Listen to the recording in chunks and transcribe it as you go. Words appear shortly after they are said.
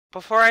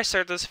Before I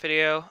start this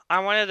video, I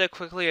wanted to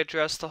quickly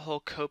address the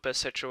whole COPA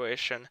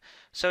situation.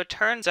 So it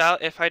turns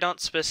out if I don't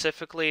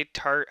specifically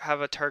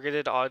have a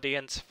targeted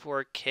audience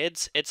for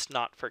kids, it's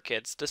not for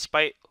kids,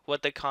 despite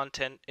what the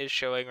content is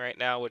showing right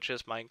now, which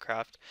is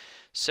Minecraft.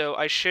 So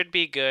I should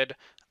be good.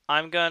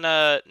 I'm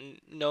gonna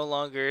no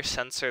longer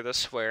censor the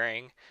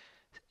swearing,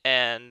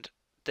 and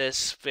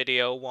this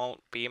video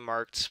won't be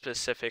marked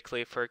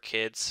specifically for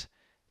kids.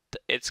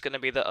 It's going to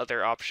be the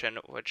other option,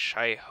 which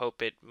I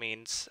hope it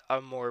means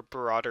a more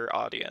broader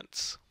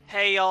audience.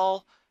 Hey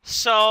y'all,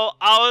 so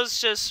I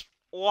was just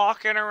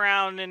walking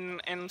around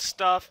and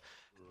stuff,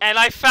 and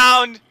I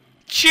found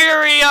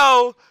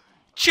Cheerio's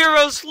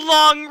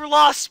long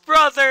lost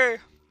brother!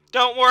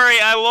 Don't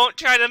worry, I won't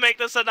try to make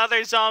this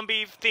another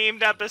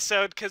zombie-themed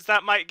episode, because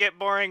that might get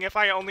boring if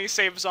I only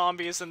save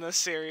zombies in this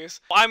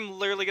series. I'm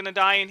literally gonna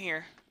die in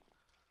here.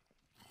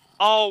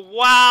 Oh,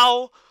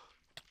 wow!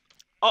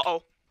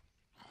 Uh-oh.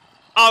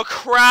 Oh,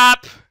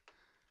 crap!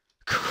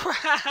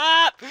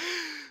 Crap!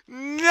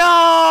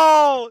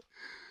 No!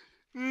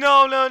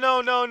 No, no, no,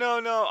 no, no,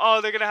 no.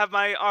 Oh, they're gonna have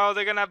my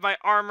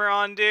armor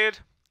on, dude.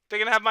 They're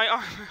gonna have my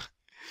armor.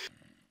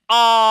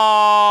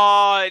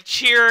 Oh,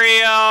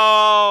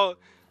 Cheerio!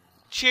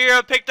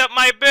 Cheerio picked up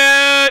my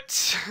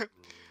boots!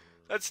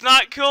 That's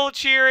not cool,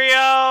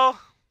 Cheerio!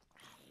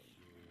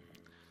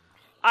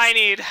 I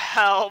need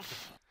help.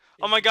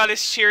 Oh my god,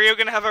 is Cheerio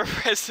gonna have a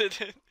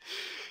resident?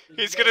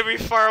 He's gonna be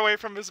far away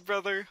from his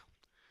brother.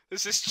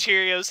 This is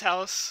Cheerio's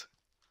house.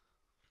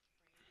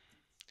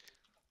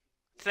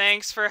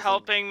 Thanks for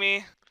helping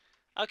me.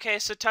 Okay,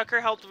 so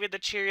Tucker helped with the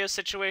Cheerio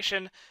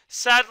situation.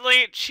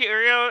 Sadly,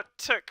 Cheerio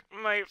took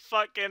my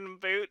fucking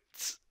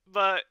boots,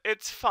 but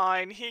it's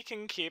fine. He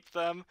can keep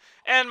them.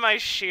 And my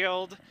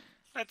shield.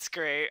 That's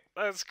great.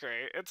 That's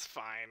great. It's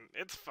fine.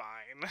 It's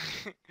fine.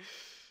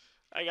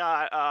 I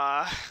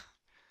got,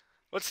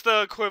 what's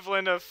the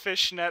equivalent of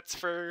fishnets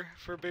for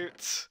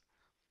boots?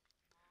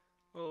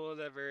 Well,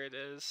 whatever it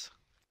is.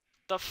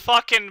 The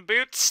fucking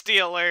boot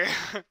stealer!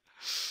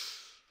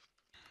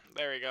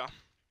 There we go.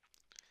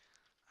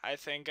 I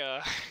think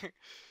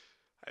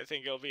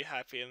you'll be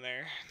happy in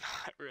there.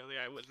 Not really,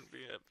 I wouldn't be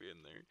happy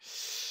in there.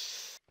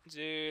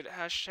 Dude,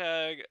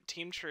 hashtag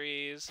team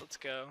trees, let's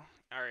go.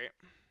 Alright.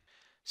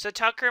 So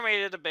Tucker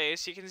made it a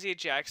base, you can see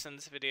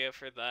Jackson's video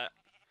for that.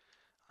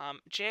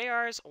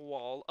 JR's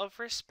wall of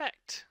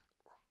respect.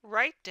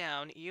 Write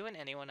down you and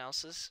anyone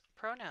else's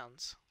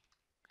pronouns.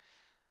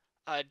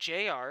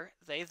 JR,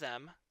 they,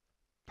 them.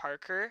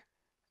 Parker,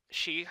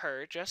 she,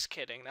 her. Just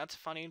kidding. That's a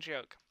funny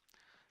joke.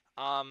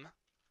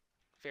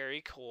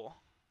 Very cool.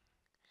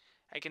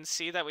 I can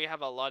see that we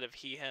have a lot of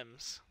he,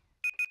 hims.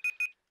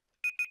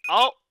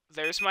 Oh,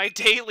 there's my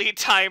daily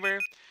timer.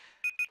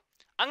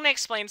 I'm gonna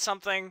explain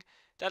something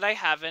that I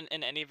haven't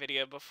in any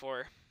video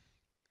before.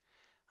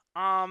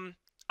 I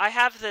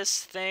have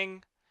this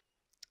thing.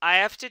 I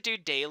have to do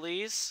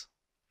dailies.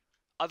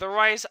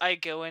 Otherwise, I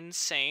go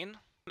insane.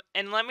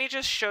 And let me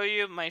just show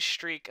you my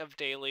streak of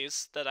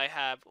dailies that I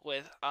have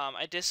with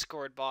a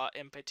Discord bot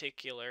in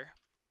particular.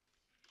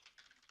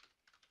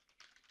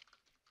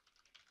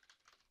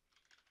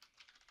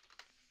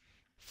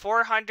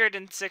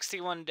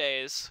 $461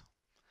 days.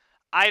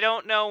 I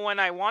don't know when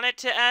I want it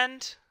to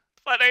end,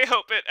 but I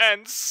hope it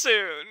ends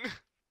soon.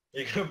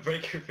 You're gonna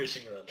break your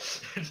fishing rod.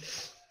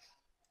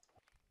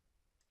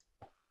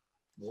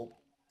 Nope.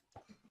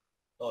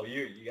 Oh,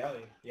 you got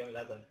me. You got me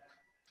that time.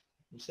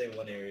 I'm staying in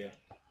one area.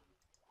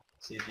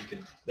 See if you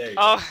can. There you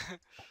go.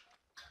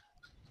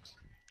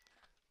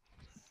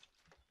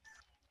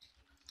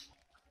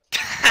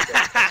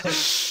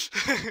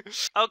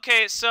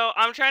 Okay, so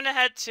I'm trying to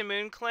head to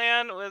Moon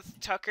Clan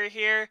with Tucker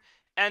here,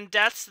 and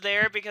Death's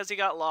there because he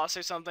got lost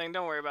or something.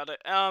 Don't worry about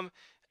it.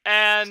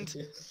 And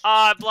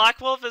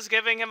Black Wolf is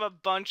giving him a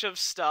bunch of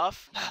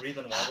stuff.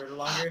 Breathing water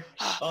longer.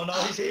 Oh no,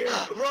 he's here!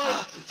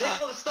 Run!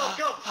 Take all the stuff.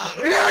 Go!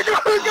 Yeah, go!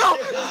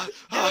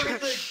 Get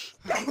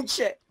everything.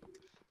 Shit.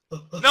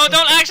 No,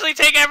 don't actually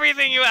take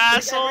everything, you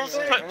assholes.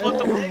 Put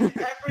the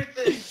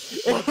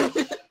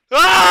everything.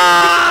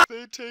 Ah!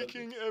 They're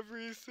taking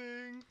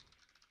everything.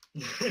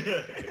 And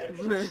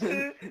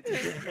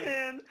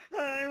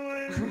I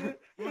wanted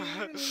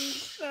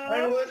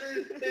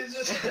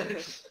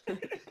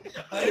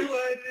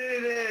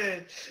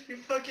it. You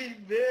fucking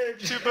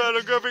bitch. Too bad,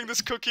 I'm grabbing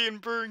this cookie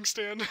and brewing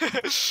stand.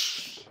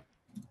 This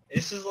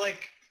is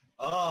like,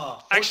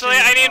 actually,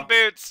 I need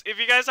boots. If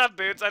you guys have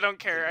boots, I don't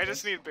care. I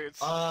just need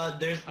boots. let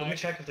me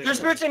check if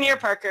There's boots in here,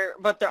 Parker,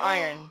 but they're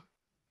iron.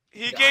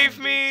 He gave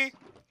me,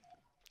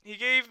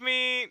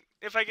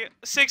 if I get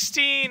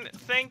 16,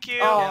 thank you.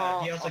 Oh,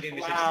 yeah, he also gave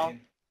me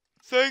 16.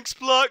 Thanks,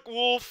 Black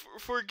Wolf,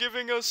 for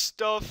giving us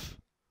stuff.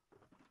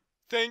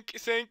 Thank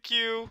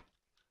you.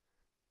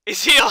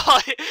 Is he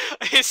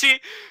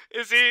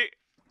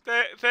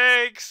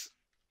thanks.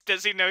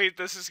 Does he know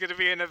this is gonna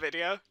be in a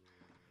video?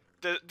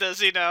 Does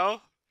he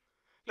know?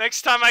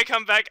 Next time I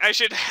come back, I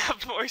should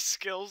have more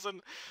skills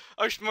and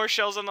more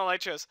shells on the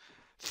elytras.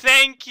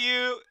 Thank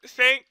you.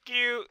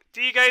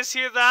 Do you guys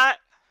hear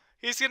that?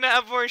 He's gonna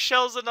have more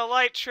shells and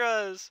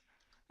elytras.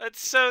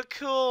 That's so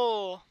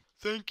cool.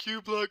 Thank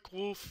you, Black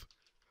Wolf.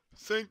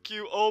 Thank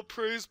you. All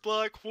praise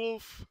Black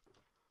Wolf.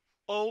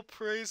 All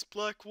praise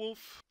Black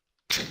Wolf.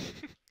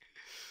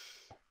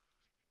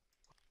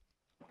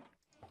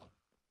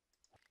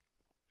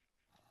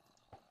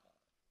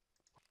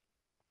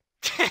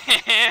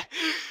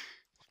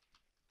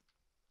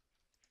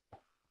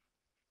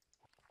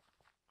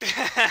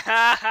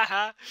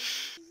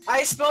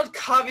 I spelled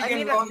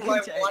Cubbigan wrong by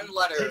one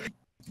letter.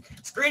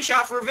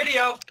 Screenshot for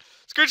video.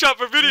 Screenshot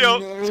for video.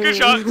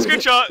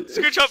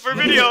 Screenshot for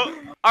video.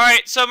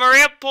 Alright, so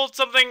Maria pulled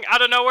something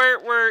out of nowhere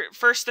where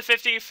first to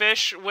 50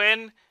 fish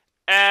win.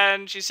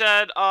 And she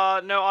said,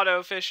 no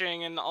auto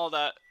fishing and all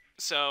that.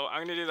 So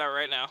I'm gonna do that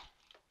right now.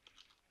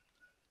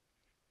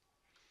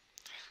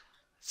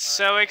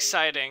 So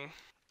exciting.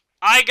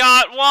 I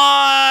got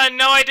one!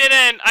 No, I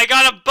didn't! I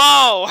got a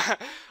bow!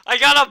 I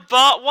got a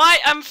bow! What?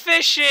 I'm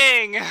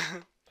fishing!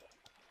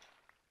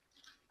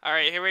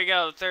 Alright, here we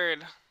go,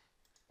 third.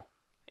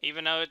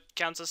 Even though it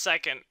counts as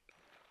second.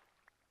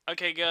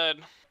 Okay,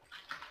 good.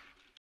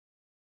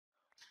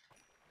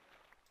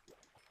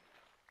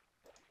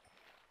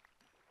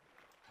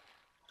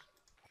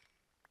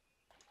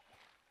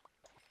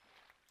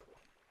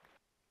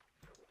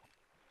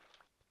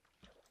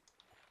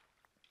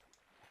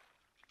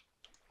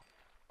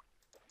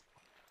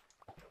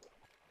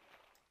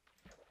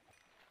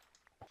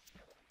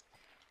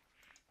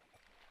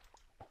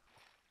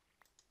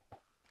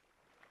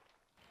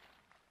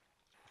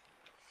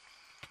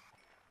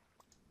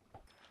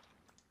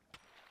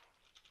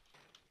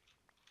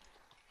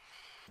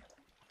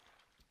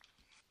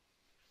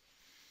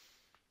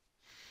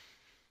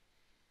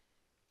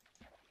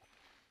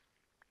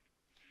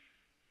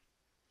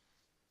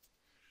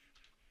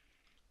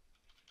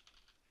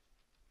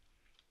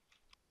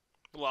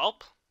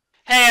 Welp.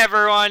 Hey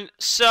everyone,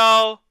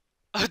 so...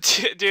 Oh,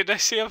 dude, I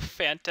see a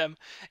phantom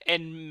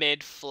in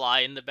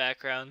mid-fly in the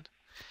background.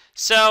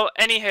 So,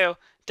 anywho,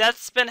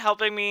 Death's been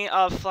helping me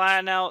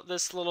flatten out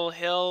this little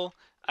hill.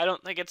 I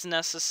don't think it's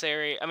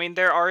necessary. I mean,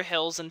 there are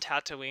hills in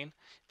Tatooine,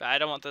 but I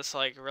don't want this,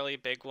 like, really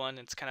big one.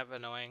 It's kind of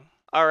annoying.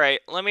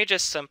 Alright, let me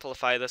just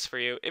simplify this for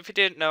you. If you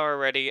didn't know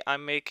already,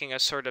 I'm making a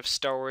sort of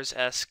Star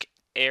Wars-esque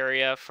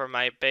area for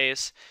my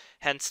base,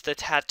 hence the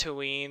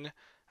Tatooine.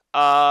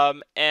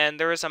 And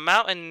there was a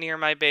mountain near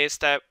my base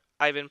that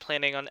I've been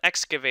planning on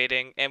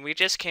excavating, and we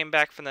just came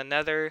back from the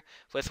Nether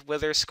with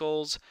Wither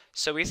skulls,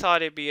 so we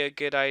thought it'd be a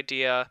good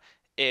idea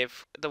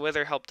if the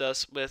Wither helped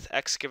us with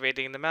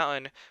excavating the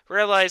mountain,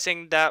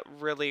 realizing that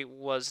really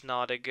was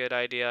not a good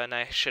idea, and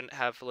I shouldn't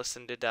have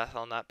listened to Death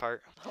on that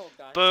part. Oh,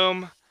 God.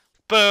 Boom,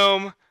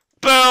 boom,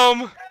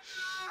 boom!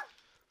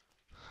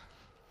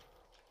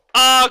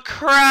 Oh,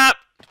 crap!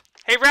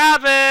 Hey,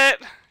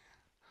 Rabbit!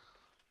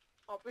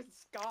 Oh,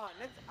 it's gone.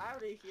 It's out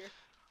of here.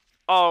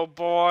 Oh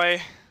boy.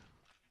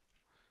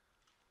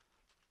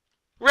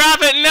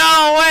 Rabbit,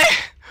 no way!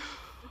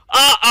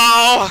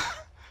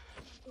 Uh-oh!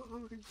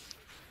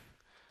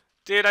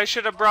 Dude, I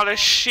should have brought a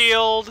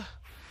shield.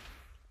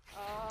 It's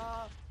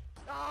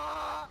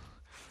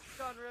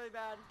gone really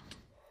bad.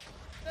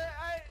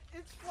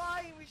 It's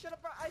flying. I should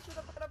have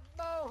brought a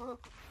bow.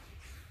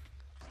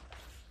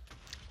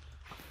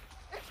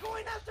 It's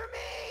going after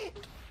me!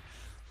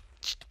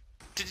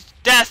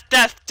 Death,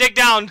 dig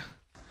down.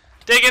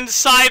 Dig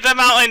inside the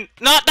mountain.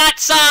 Not that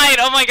side!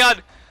 Oh my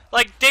god.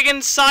 Like, dig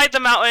inside the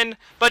mountain,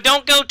 but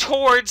don't go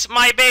towards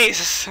my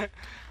base. Okay.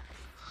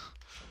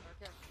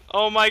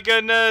 Oh my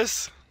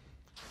goodness.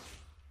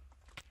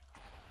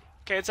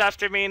 Okay, it's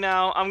after me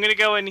now. I'm gonna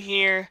go in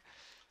here.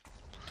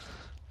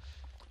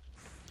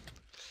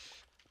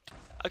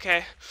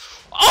 Okay.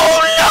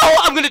 Oh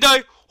no! I'm gonna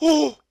die!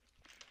 Oh!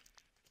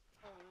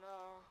 Oh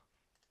no.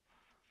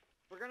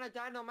 We're gonna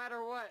die no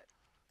matter what.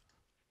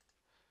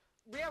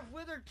 We have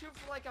withered too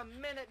for like a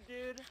minute,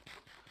 dude.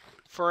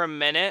 For a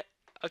minute?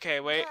 Okay,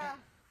 wait. Yeah.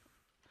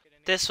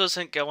 This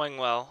wasn't going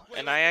well,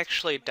 and I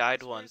actually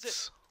died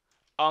once.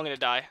 Oh, I'm gonna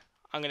die.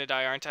 I'm gonna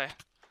die, aren't I?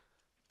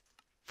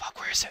 Fuck,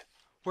 where is it?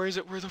 Where is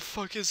it? Where the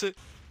fuck is it?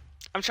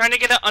 I'm trying to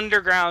get it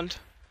underground.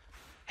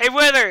 Hey,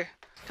 Wither!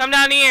 Come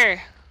down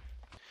here!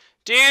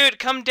 Dude,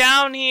 come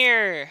down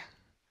here!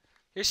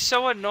 You're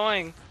so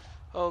annoying.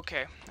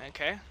 Okay,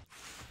 okay.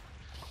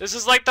 This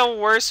is like the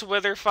worst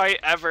Wither fight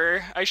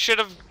ever. I should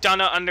have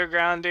done it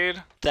underground,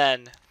 dude.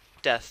 Then,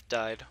 Death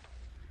died.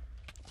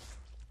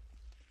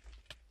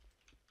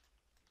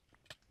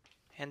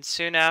 And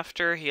soon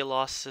after, he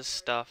lost his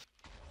stuff.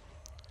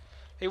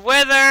 Hey,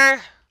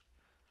 Wither!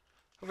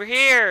 Over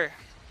here!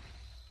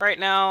 Right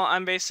now,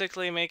 I'm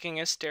basically making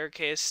a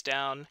staircase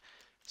down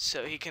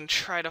so he can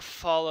try to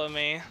follow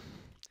me.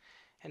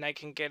 And I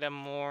can get him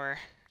more,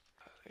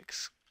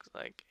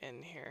 like,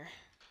 in here.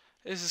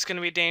 This is gonna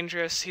be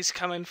dangerous. He's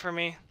coming for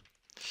me.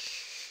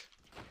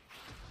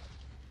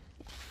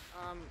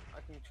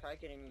 I can try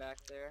getting back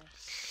there.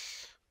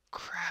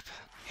 Crap.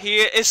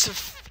 He is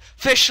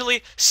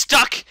officially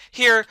stuck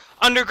here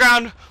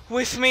underground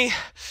with me.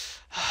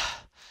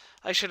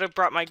 I should have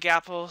brought my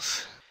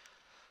gapples.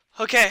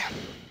 Okay.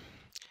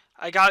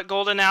 I got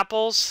golden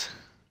apples.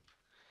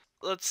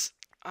 Let's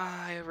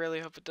I really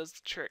hope it does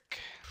the trick.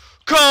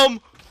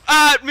 Come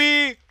at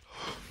me!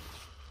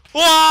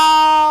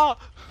 Wah!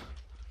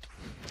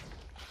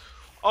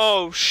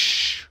 Oh,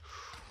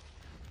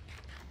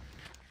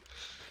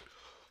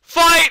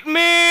 Fight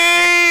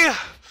me!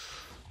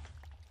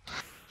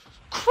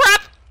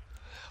 Crap!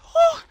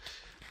 Oh.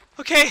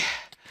 Okay.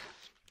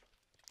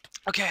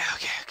 Okay.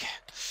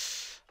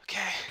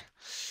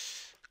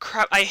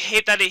 Crap, I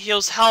hate that it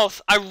heals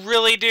health. I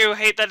really do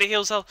hate that it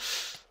heals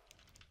health.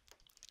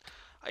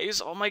 I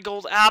used all my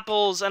gold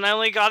apples, and I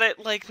only got it,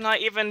 like, not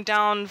even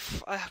down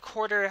a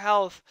quarter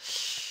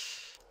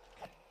health.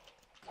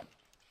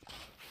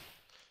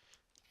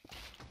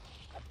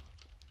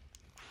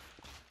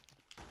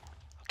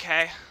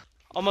 Okay.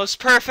 Almost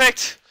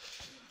perfect.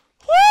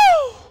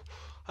 Woo!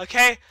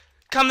 Okay.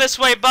 Come this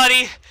way,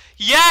 buddy.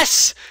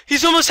 Yes!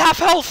 He's almost half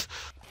health!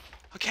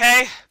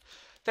 Okay.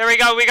 There we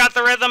go. We got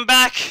the rhythm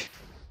back.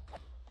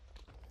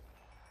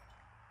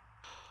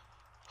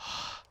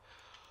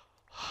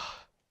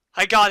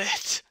 I got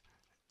it.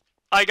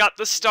 I got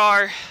the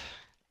star.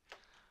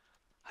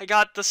 I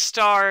got the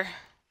star. It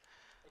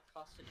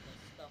costed me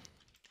stuff.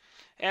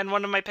 And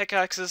one of my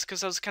pickaxes,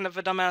 because I was kind of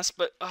a dumbass,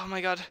 but oh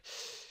my god.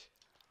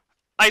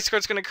 Ice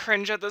Court's gonna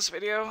cringe at this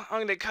video.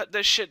 I'm gonna cut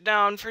this shit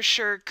down for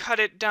sure. Cut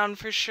it down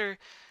for sure.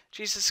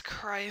 Jesus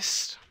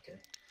Christ. Okay.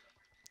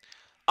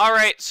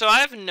 Alright, so I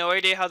have no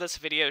idea how this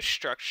video is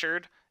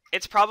structured.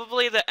 It's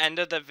probably the end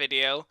of the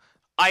video.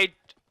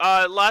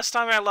 Last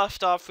time I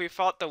left off, we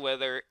fought the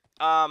Wither.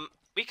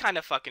 We kind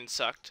of fucking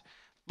sucked.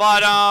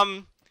 But,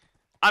 I'm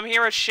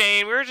here with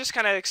Shane. We were just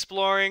kind of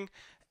exploring.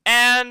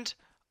 And,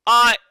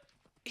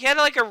 he had,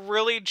 like, a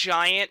really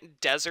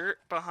giant desert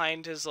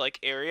behind his, like,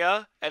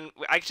 area. And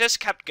I just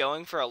kept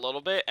going for a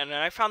little bit. And then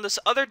I found this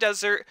other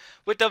desert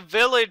with a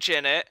village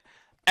in it.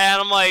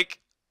 And I'm like,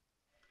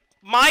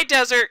 my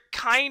desert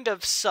kind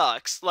of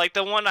sucks. Like,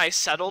 the one I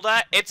settled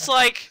at. It's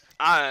like,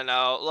 I don't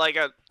know, like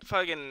a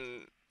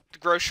fucking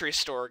grocery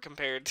store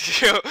compared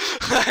to,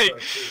 like,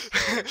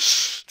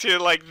 to,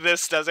 like,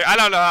 this desert. I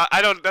don't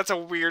know. That's a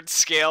weird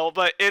scale.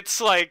 But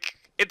it's, like,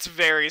 it's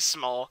very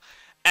small.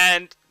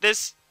 And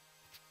this...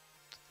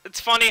 It's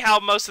funny how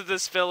most of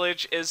this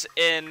village is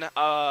in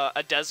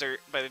a desert,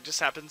 but it just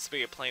happens to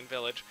be a plain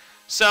village.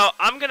 So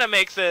I'm gonna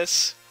make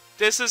this.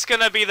 This is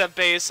gonna be the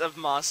base of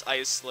Mos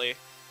Eisley.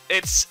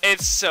 It's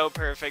so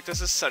perfect. This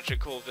is such a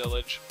cool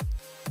village.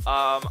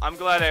 I'm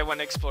glad I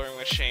went exploring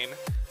with Shane.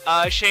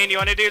 Shane, you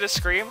want to do the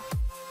scream?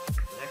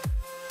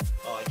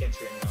 Oh, I can't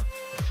scream now.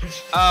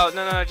 Oh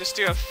no, just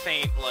do a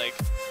faint like.